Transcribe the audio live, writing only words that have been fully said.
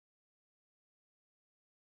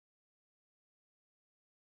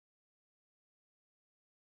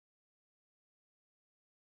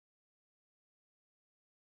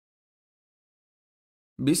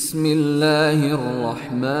بسم الله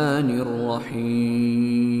الرحمن الرحيم.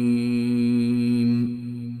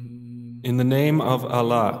 In the name of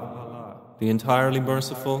Allah, the entirely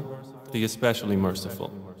merciful, the especially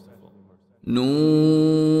merciful. نون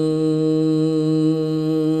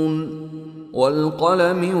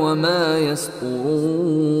والقلم وما يسطرون.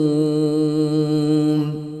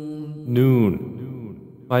 Noon,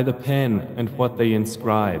 by the pen and what they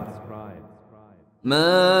inscribe.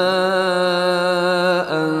 ما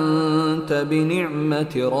أنت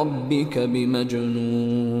بنعمة ربك بمجنون.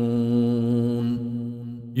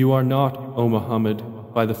 You are not, O Muhammad,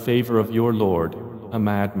 by the favor of your Lord, a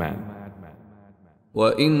madman.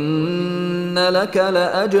 وإن لك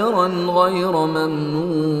لأجرا غير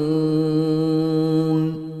ممنون.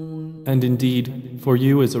 And indeed, for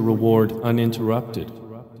you is a reward uninterrupted.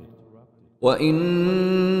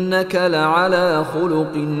 وإنك لعلى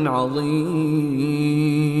خلق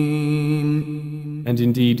عظيم. And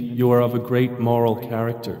indeed, you are of a great moral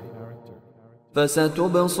character.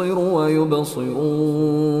 فستبصر ويبصرون.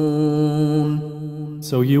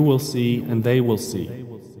 So you will see and they will see.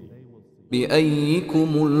 بأيكم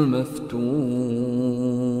المفتون.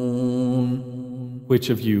 Which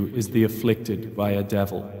of you is the afflicted by a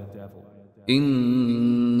devil?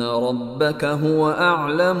 إن ربك هو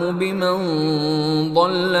أعلم بمن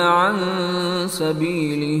ضل عن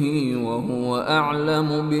سبيله وهو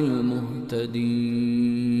أعلم بالمهتدين.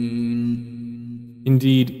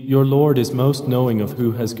 Indeed, your Lord is most knowing of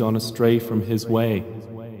who has gone astray from his way,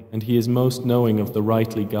 and he is most knowing of the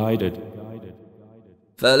rightly guided.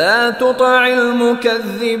 فلا تطع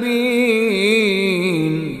المكذبين.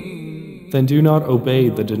 Then do not obey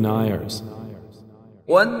the deniers.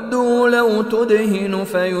 ودوا لو تدهن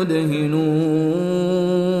فيدهنون.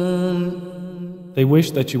 They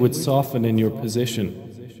wish that you would soften in your position,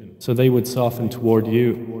 so they would soften toward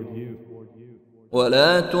you.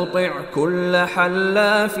 ولا تطع كل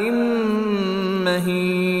حلاف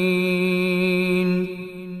مهين.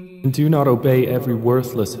 And do not obey every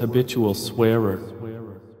worthless habitual swearer,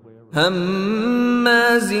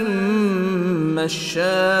 هماز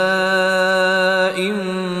مشاء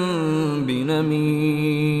بنميم.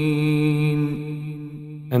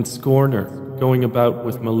 and scorner, going about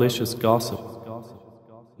with malicious gossip,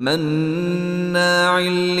 مناع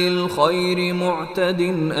للخير معتد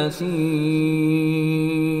أثيم.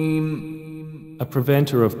 a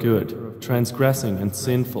preventer of good, transgressing and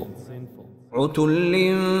sinful,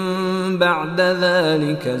 عتل بعد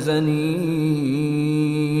ذلك زنيم.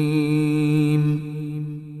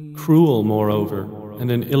 cruel moreover,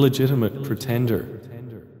 and an illegitimate pretender,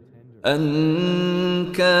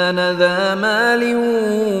 أن كان ذا مال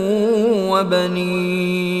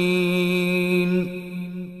وبنين.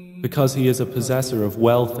 because he is a possessor of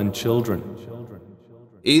wealth and children.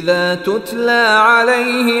 إذا تتلى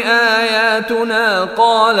عليه آياتنا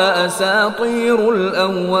قال أساطير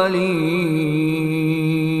الأولين.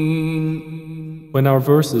 When our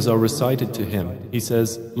verses are recited to him, he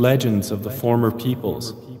says, legends of the former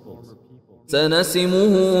peoples.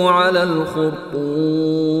 سنسمه على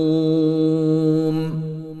الخرطوم.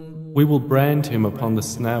 We will brand him upon the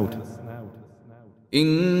snout.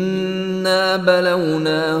 إنا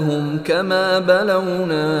بلوناهم كما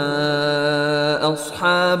بلونا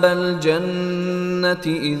أصحاب الجنة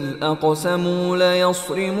إذ أقسموا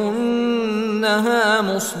ليصرمنها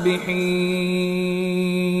مصبحين.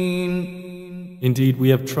 Indeed, we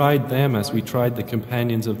have tried them as we tried the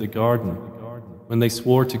companions of the garden, when they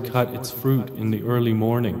swore to cut its fruit in the early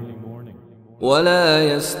morning. ولا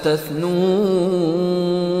يستثنون.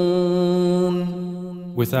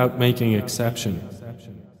 Without making exception.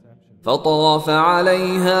 فطاف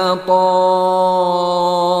عليها طائف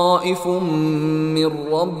من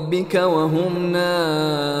ربك وهم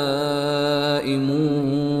نائمون.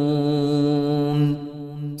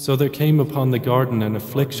 So there came upon the garden an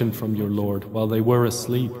affliction from your Lord while they were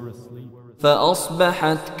asleep.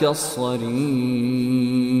 فأصبحت كالصريم.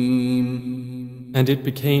 And it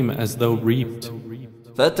became as though reaped.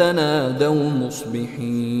 فتنادوا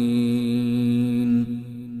مصبحين.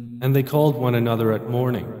 And they called one another at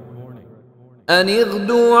morning. أن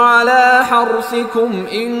اغدوا على حرثكم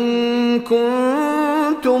إن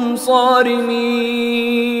كنتم صارمين.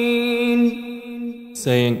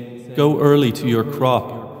 Saying, go early to your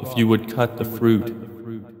crop if you would cut the fruit.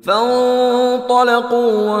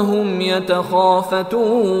 فانطلقوا وهم يتخافتون.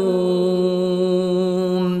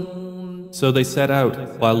 So they set out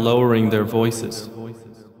while lowering their voices.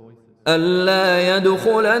 ألا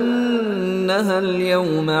يدخلنها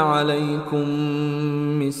اليوم عليكم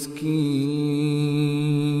مسكين.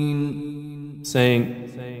 Saying,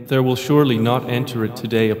 there will surely not enter it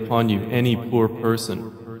today upon you any poor person.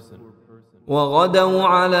 وغدوا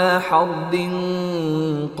على حرد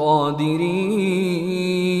قادرين.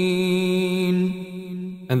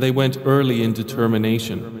 And they went early in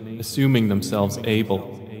determination, assuming themselves able.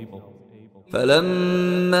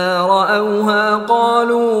 فلما رأوها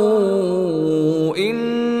قالوا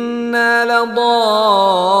إنا لضالون.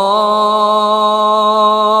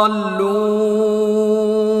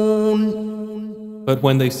 But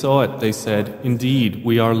when they saw it, they said, "Indeed,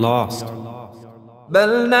 we are lost."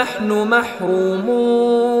 بل نحن محرومون.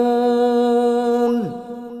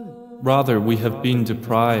 Rather, we have been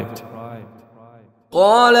deprived.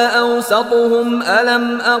 قال أوسطهم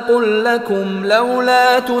ألم أقل لكم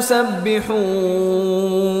لولا تسبحون.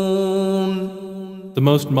 The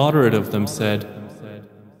most moderate of them said,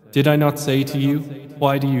 "Did I not say to you,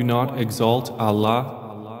 why do you not exalt Allah?"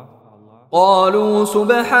 قالوا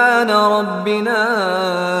سبحان ربنا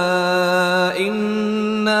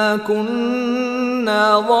إنا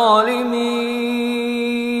كنا ظالمين.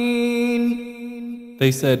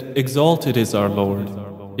 They said, "Exalted is our Lord.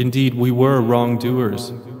 Indeed, we were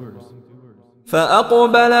wrongdoers."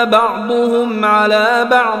 فأقبل بعضهم على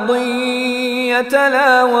بعض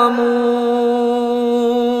يتلاومون.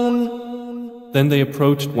 Then they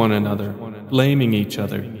approached one another, blaming each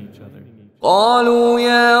other. قالوا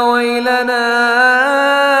يا ويلنا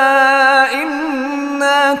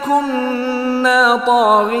إنا كنا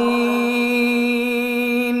طاغين.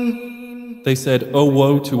 They said, "Oh,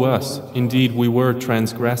 woe to us! Indeed, we were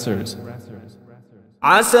transgressors.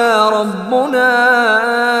 عسى ربنا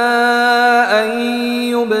أن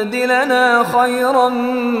يبدلنا خيرا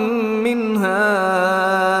منها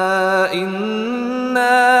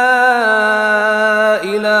إنا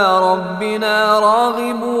إلى ربنا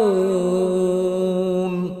راغبون.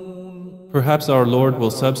 Perhaps our Lord will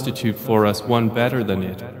substitute for us one better than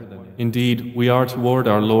it. Indeed, we are toward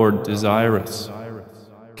our Lord desirous."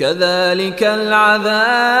 كذلك العذاب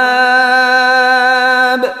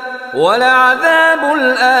ولعذاب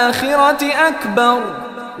الآخرة أكبر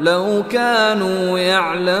لو كانوا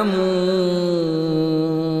يعلمون.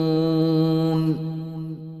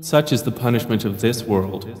 Such is the punishment of this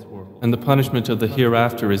world, and the punishment of the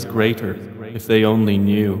hereafter is greater, if they only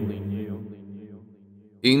knew.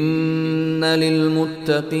 إن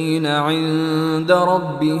للمتقين عند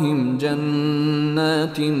ربهم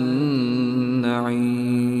جنات النعيم.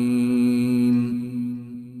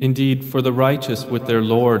 Indeed, for the righteous with their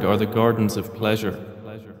Lord are the gardens of pleasure.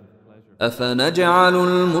 أفنجعل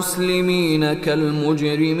المسلمين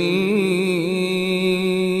كالمجرمين.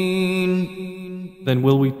 Then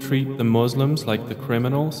will we treat the Muslims like the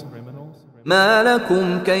criminals? ما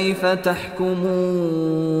لكم كيف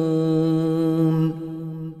تحكمون.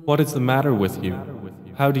 What is the matter with you?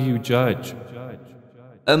 How do you judge?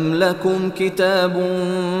 أم لكم كتاب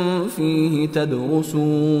فيه تدرسون.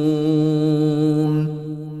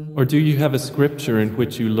 Or do you have a scripture in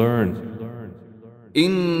which you learn?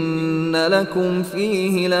 إن لكم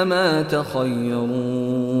فيه لما تخيرون.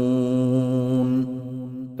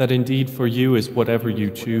 That indeed for you is whatever you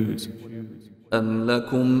choose. أم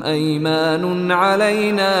لكم أيمان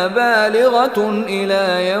علينا بالغة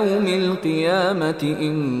إلى يوم القيامة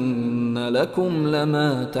إن لكم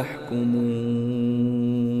لما تحكمون.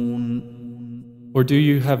 Or do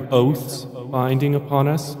you have oaths binding upon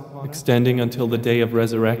us, extending until the day of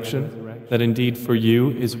resurrection, that indeed for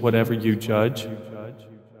you is whatever you judge?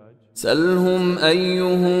 سلهم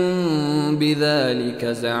أيهم بذلك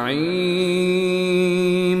زعيم.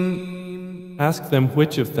 Ask them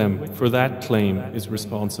which of them for that claim is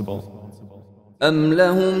responsible. أم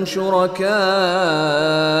لهم شركاء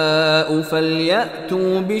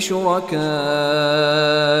فليأتوا بشركائهم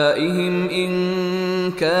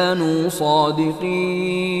إن كانوا صادقين.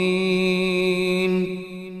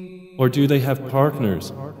 Or do they have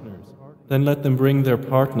partners? Then let them bring their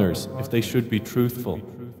partners if they should be truthful.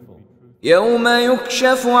 يوم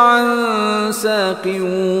يكشف عن ساق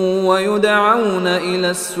ويدعون إلى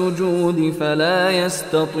السجود فلا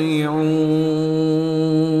يستطيعون.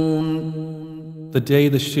 The day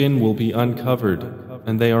the shin will be uncovered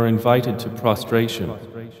and they are invited to prostration,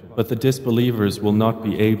 but the disbelievers will not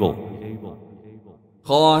be able.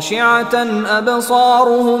 خاشعة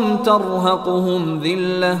أبصارهم ترهقهم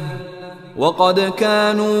ذلة وقد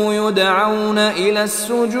كانوا يدعون إلى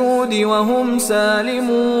السجود وهم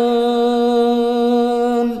سالمون.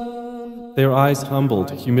 Their eyes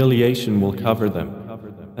humbled, humiliation will cover them,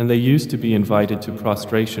 and they used to be invited to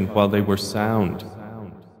prostration while they were sound.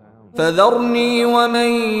 فذرني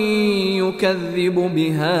ومن يكذب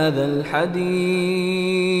بهذا الحديث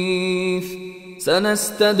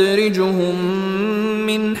سنستدرجهم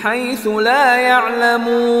من حيث لا يعلمون.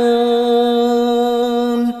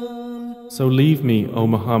 So leave me, O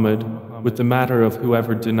Muhammad, with the matter of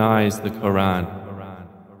whoever denies the Quran.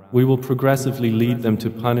 We will progressively lead them to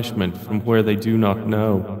punishment from where they do not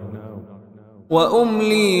know.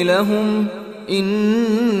 وأملي لهم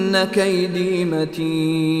إن كيدي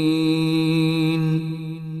متين.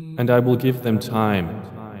 And I will give them time.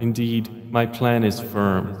 Indeed, my plan is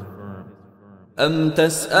firm. أم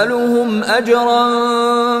تسألهم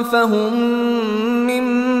أجرا فهم من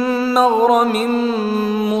مغرم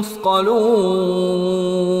مثقلون.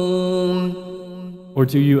 Or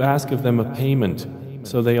do you ask of them a payment,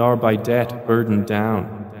 so they are by debt burdened down?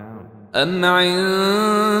 أم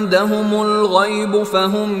عندهم الغيب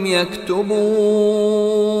فهم يكتبون.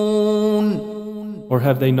 Or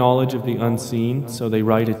have they knowledge of the unseen, so they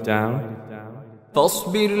write it down?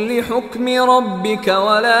 فاصبر لحكم ربك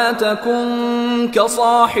ولا تكن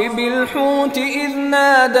كصاحب الحوت إذ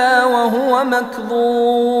نادى وهو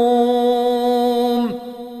مكظوم.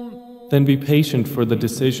 Then be patient for the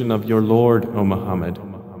decision of your Lord, O Muhammad,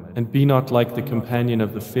 and be not like the companion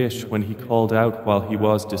of the fish when he called out while he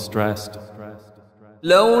was distressed.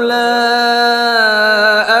 لولا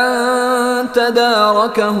أن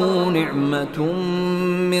تداركه نعمة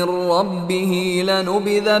من ربه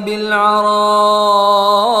لنبذ بالعراء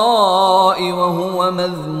وهو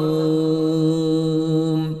مذموم.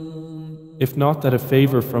 If not that a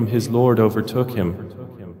favor from his Lord overtook him,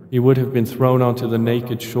 he would have been thrown onto the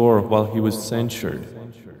naked shore while he was censured.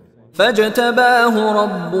 فاجتباه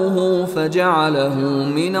ربه فجعله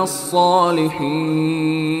من الصالحين.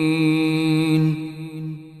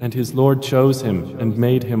 And his Lord chose him and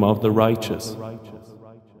made him of the righteous.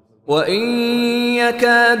 وإن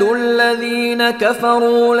يكاد الذين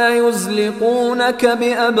كفروا ليزلقونك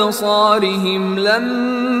بأبصارهم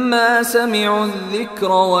لما سمعوا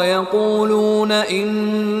الذكر ويقولون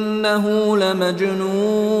إنه لمجنون.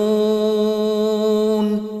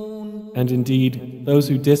 And indeed, those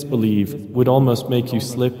who disbelieve would almost make you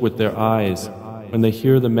slip with their eyes when they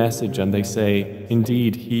hear the message and they say,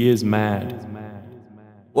 indeed, he is mad.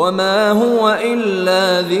 وما هو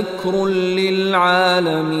إلا ذكر للعالمين.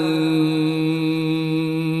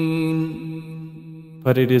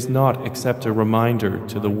 But it is not except a reminder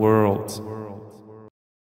to the worlds.